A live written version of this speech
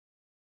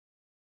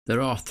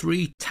There are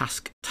 3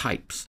 task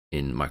types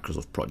in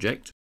Microsoft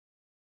Project.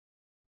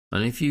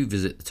 And if you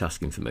visit the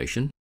task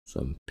information,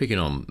 so I'm picking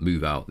on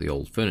move out the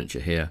old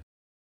furniture here,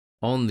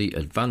 on the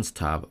Advanced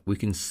tab, we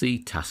can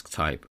see task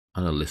type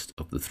and a list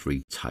of the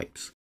 3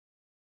 types.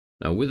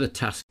 Now with a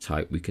task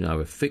type, we can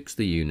either fix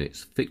the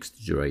units, fix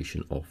the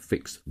duration, or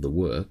fix the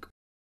work.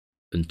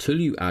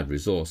 Until you add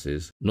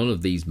resources, none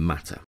of these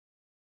matter.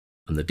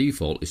 And the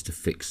default is to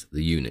fix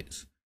the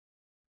units.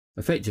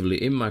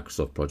 Effectively, in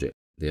Microsoft Project,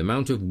 the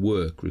amount of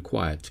work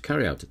required to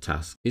carry out a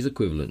task is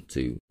equivalent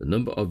to the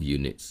number of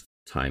units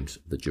times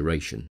the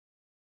duration.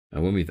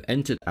 And when we've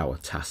entered our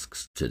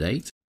tasks to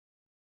date,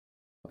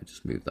 I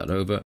just move that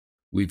over,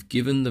 we've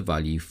given the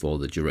value for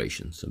the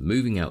duration. So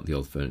moving out the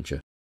old furniture,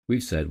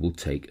 we've said will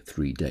take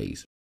 3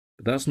 days.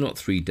 But that's not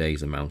 3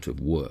 days amount of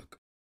work.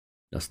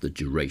 That's the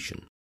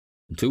duration.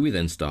 Until we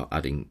then start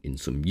adding in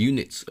some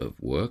units of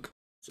work,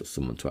 so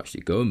someone to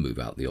actually go and move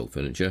out the old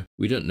furniture,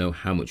 we don't know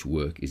how much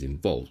work is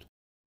involved.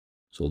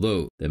 So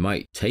although they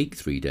might take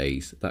 3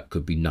 days, that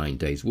could be 9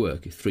 days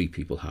work if 3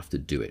 people have to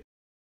do it.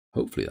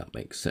 Hopefully that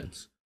makes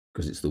sense,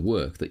 because it's the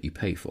work that you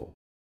pay for.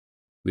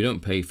 We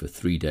don't pay for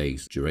 3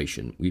 days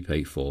duration, we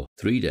pay for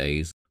 3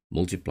 days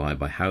multiplied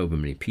by however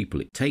many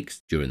people it takes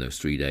during those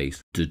 3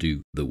 days to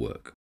do the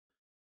work.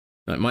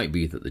 Now it might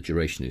be that the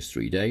duration is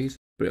 3 days,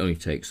 but it only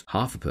takes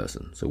half a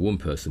person, so one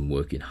person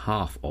working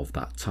half of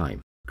that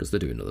time, because they're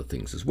doing other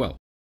things as well.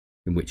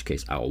 In which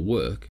case our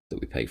work that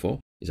we pay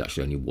for is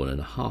actually only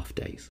 1.5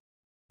 days,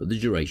 but the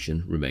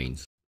duration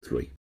remains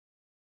 3.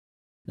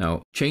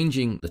 Now,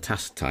 changing the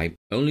task type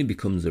only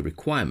becomes a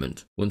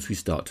requirement once we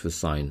start to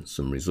assign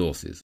some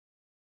resources.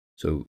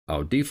 So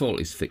our default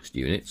is fixed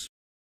units.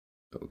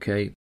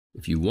 Okay,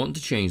 if you want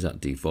to change that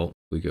default,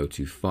 we go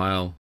to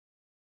File,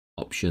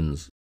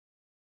 Options,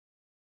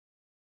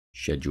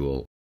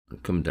 Schedule,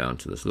 and come down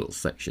to this little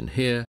section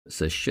here that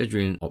says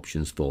Scheduling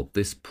Options for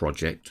this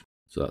project.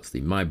 So that's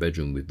the My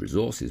Bedroom with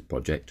Resources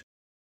project,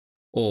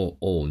 or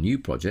all new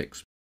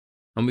projects.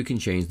 And we can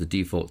change the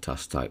default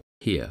task type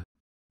here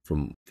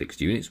from fixed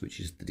units, which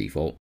is the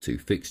default, to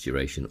fixed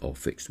duration or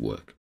fixed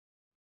work.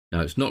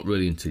 Now it's not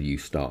really until you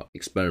start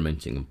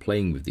experimenting and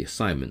playing with the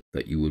assignment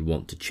that you would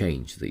want to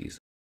change these.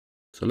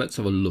 So let's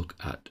have a look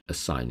at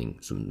assigning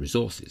some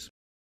resources.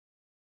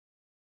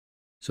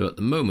 So at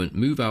the moment,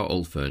 move out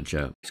old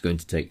furniture is going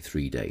to take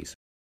 3 days.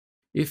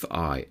 If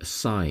I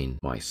assign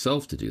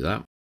myself to do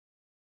that,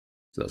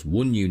 so that's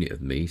 1 unit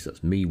of me, so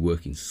that's me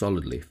working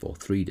solidly for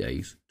 3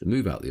 days to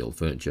move out the old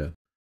furniture,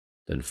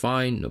 then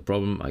fine, no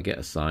problem, I get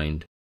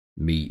assigned,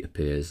 me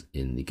appears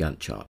in the Gantt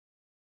chart.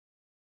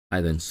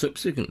 I then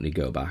subsequently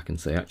go back and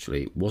say,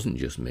 actually, it wasn't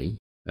just me,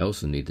 I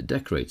also need the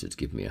decorator to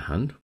give me a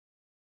hand.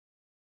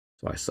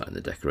 So I assign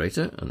the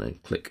decorator and then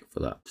click for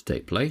that to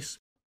take place.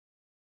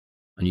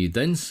 And you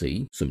then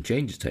see some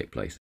changes take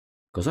place.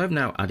 Because I've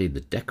now added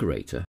the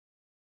decorator,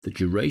 the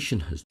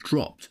duration has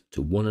dropped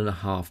to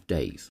 1.5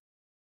 days.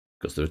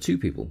 Because there are 2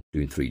 people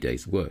doing 3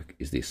 days work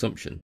is the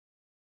assumption.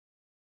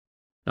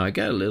 Now I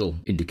get a little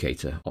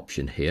indicator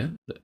option here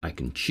that I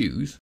can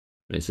choose,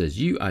 and it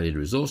says you added a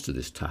resource to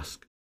this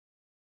task.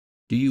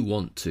 Do you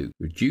want to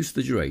reduce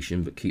the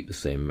duration but keep the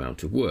same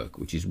amount of work,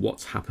 which is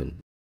what's happened.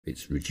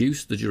 It's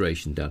reduced the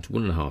duration down to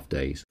 1.5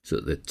 days so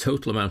that the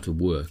total amount of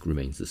work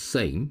remains the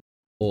same,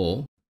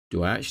 or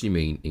do I actually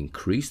mean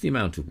increase the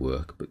amount of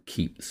work but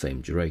keep the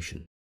same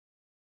duration?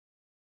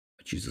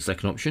 I choose the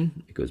second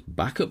option, it goes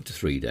back up to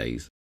 3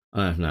 days,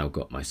 and I've now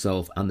got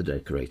myself and the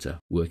decorator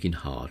working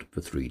hard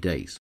for 3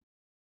 days.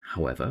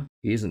 However,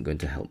 he isn't going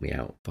to help me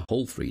out for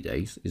whole 3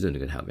 days, he's only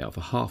going to help me out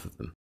for half of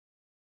them.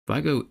 If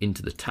I go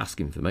into the task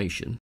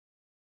information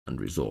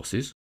and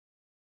resources,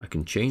 I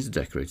can change the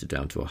decorator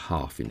down to a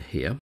half in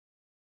here.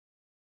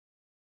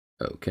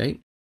 Okay,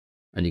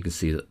 and you can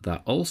see that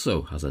that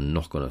also has a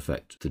knock-on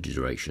effect to the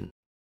duration.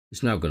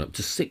 It's now gone up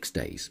to 6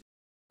 days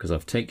because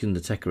I've taken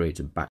the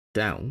decorator back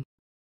down.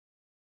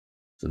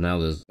 So now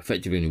there's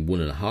effectively only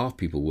 1.5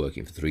 people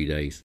working for 3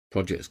 days.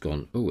 Project's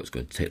gone, oh, it's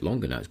going to take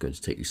longer now, it's going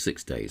to take you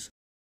 6 days.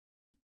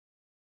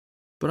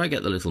 But I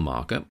get the little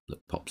marker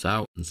that pops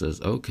out and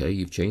says, okay,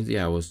 you've changed the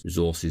hours,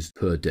 resources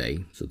per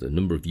day, so the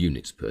number of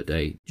units per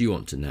day. Do you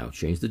want to now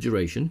change the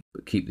duration,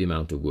 but keep the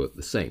amount of work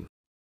the same?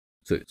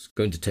 So it's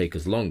going to take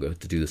us longer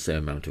to do the same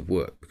amount of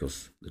work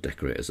because the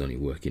decorator's only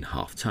working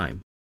half time.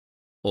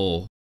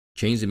 Or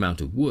change the amount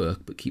of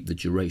work, but keep the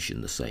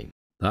duration the same.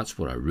 That's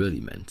what I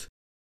really meant.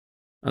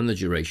 And the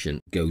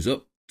duration goes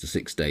up to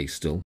 6 days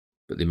still,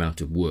 but the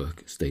amount of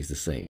work stays the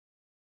same.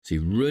 So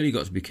you've really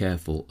got to be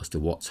careful as to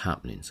what's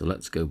happening. So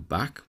let's go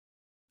back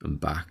and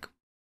back.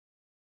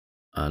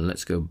 And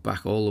let's go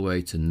back all the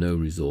way to no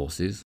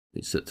resources.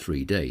 It's at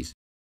 3 days.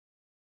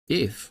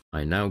 If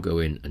I now go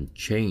in and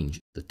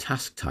change the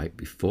task type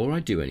before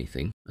I do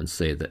anything and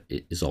say that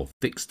it is of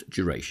fixed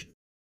duration,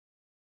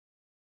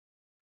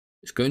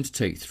 it's going to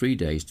take 3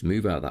 days to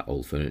move out that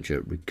old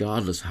furniture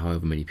regardless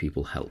however many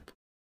people help.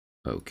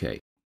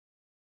 Okay.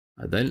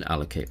 I then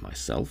allocate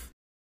myself.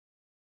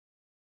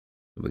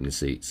 We can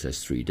see it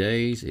says 3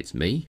 days, it's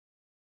me.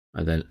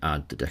 I then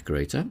add the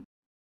decorator.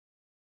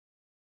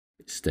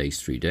 it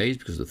stays 3 days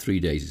because the 3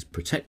 days is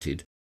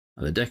protected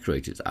and the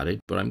decorator is added,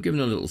 but I'm given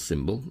a little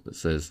symbol that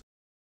says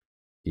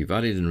you've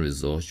added in a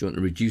resource. Do you want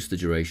to reduce the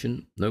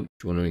duration? Nope.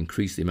 Do you want to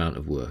increase the amount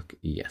of work?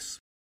 Yes.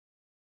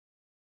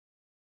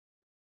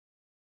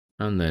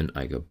 And then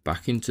I go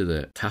back into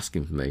the task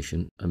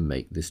information and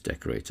make this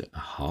decorator a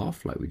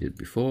half like we did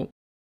before.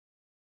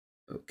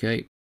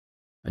 Okay.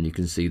 And you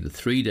can see the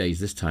 3 days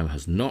this time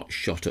has not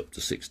shot up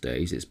to 6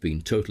 days. It's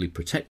been totally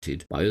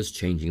protected by us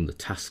changing the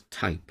task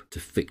type to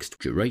fixed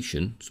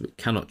duration, so it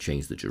cannot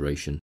change the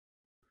duration.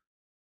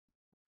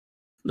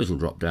 Little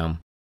drop down.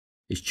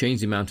 It's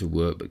changed the amount of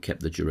work but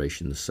kept the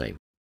duration the same.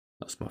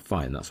 That's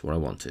fine, that's what I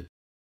wanted.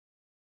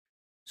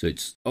 So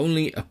it's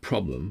only a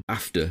problem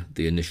after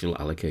the initial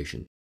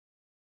allocation.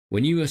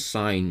 When you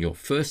assign your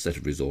first set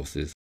of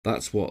resources,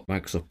 that's what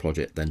Microsoft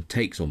Project then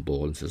takes on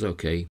board and says,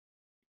 okay,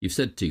 you've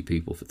said 2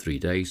 people for 3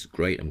 days.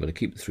 Great, I'm going to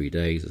keep the 3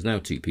 days. There's now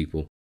 2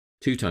 people.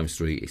 2 times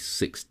 3 is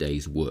 6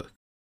 days work.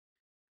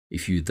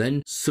 If you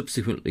then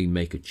subsequently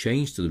make a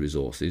change to the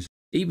resources,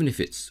 even if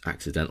it's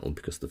accidental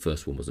because the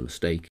first one was a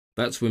mistake,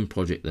 that's when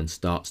Project then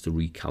starts to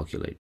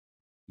recalculate.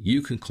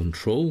 You can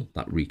control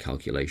that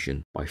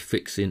recalculation by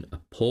fixing a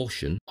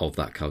portion of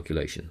that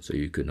calculation. So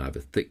you can either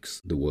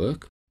fix the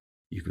work,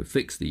 you can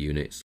fix the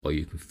units, or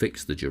you can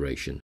fix the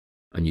duration.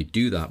 And you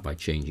do that by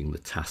changing the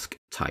task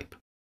type.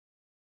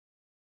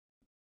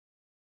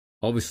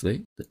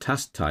 Obviously, the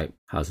task type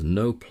has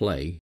no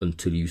play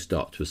until you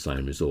start to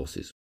assign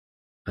resources,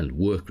 and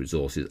work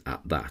resources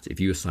at that. If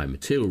you assign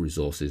material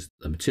resources,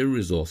 the material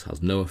resource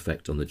has no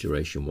effect on the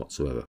duration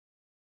whatsoever.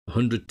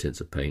 100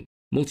 tints of paint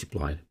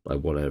multiplied by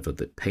whatever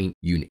the paint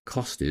unit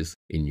cost is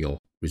in your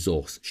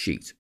resource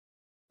sheet.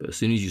 But as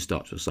soon as you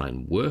start to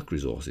assign work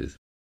resources,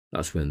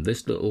 that's when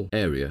this little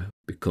area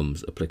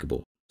becomes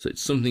applicable. So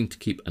it's something to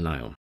keep an eye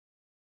on.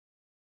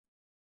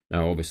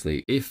 Now,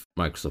 obviously, if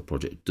Microsoft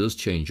Project does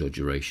change your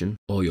duration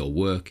or your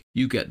work,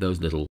 you get those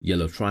little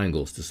yellow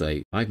triangles to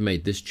say, I've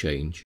made this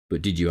change,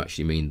 but did you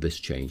actually mean this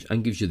change?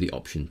 And gives you the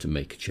option to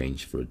make a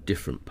change for a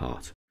different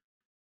part.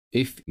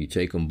 If you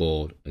take on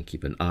board and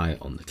keep an eye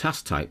on the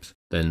task types,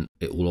 then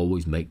it will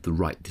always make the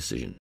right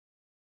decision.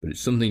 But it's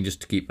something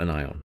just to keep an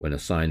eye on when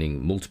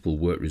assigning multiple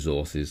work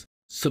resources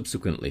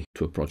subsequently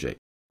to a project,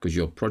 because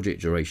your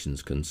project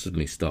durations can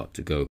suddenly start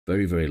to go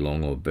very, very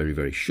long or very,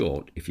 very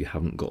short if you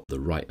haven't got the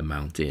right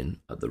amount in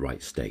at the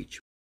right stage.